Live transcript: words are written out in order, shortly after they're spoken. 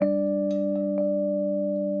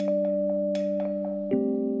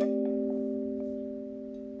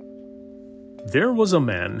There was a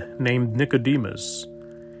man named Nicodemus.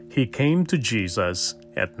 He came to Jesus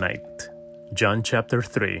at night. John chapter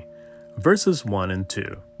 3, verses 1 and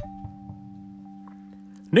 2.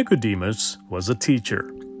 Nicodemus was a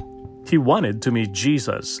teacher. He wanted to meet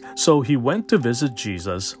Jesus, so he went to visit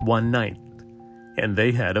Jesus one night, and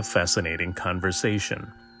they had a fascinating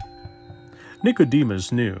conversation.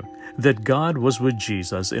 Nicodemus knew that God was with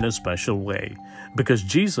Jesus in a special way because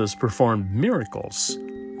Jesus performed miracles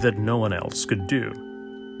that no one else could do.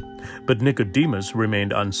 But Nicodemus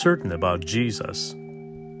remained uncertain about Jesus.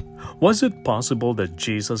 Was it possible that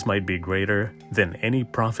Jesus might be greater than any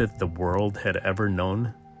prophet the world had ever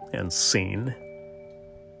known and seen?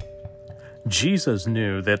 Jesus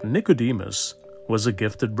knew that Nicodemus was a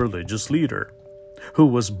gifted religious leader who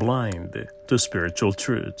was blind to spiritual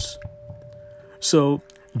truths. So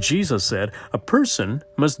Jesus said a person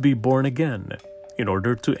must be born again in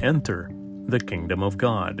order to enter the kingdom of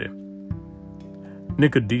God.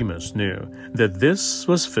 Nicodemus knew that this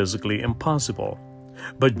was physically impossible,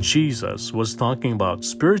 but Jesus was talking about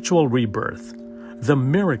spiritual rebirth, the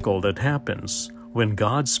miracle that happens when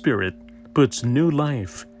God's Spirit puts new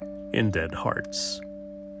life in dead hearts.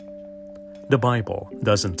 The Bible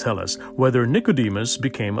doesn't tell us whether Nicodemus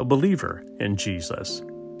became a believer in Jesus.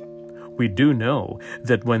 We do know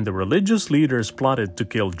that when the religious leaders plotted to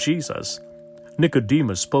kill Jesus,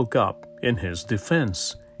 Nicodemus spoke up in his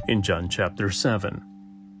defense in John chapter 7.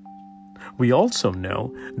 We also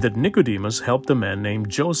know that Nicodemus helped a man named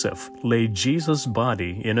Joseph lay Jesus'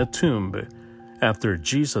 body in a tomb after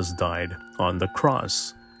Jesus died on the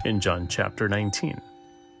cross in John chapter 19.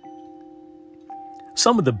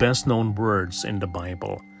 Some of the best-known words in the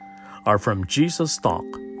Bible are from Jesus' talk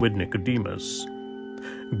with Nicodemus.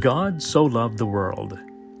 God so loved the world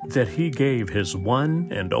that he gave his one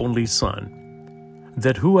and only Son,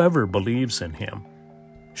 that whoever believes in him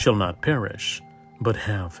shall not perish, but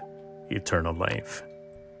have eternal life.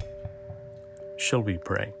 Shall we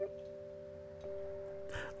pray?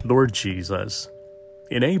 Lord Jesus,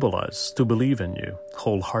 enable us to believe in you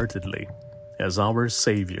wholeheartedly as our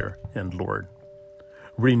Savior and Lord.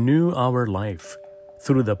 Renew our life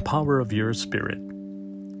through the power of your Spirit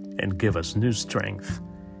and give us new strength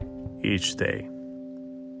each day.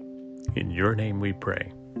 In your name we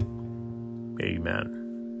pray. Amen.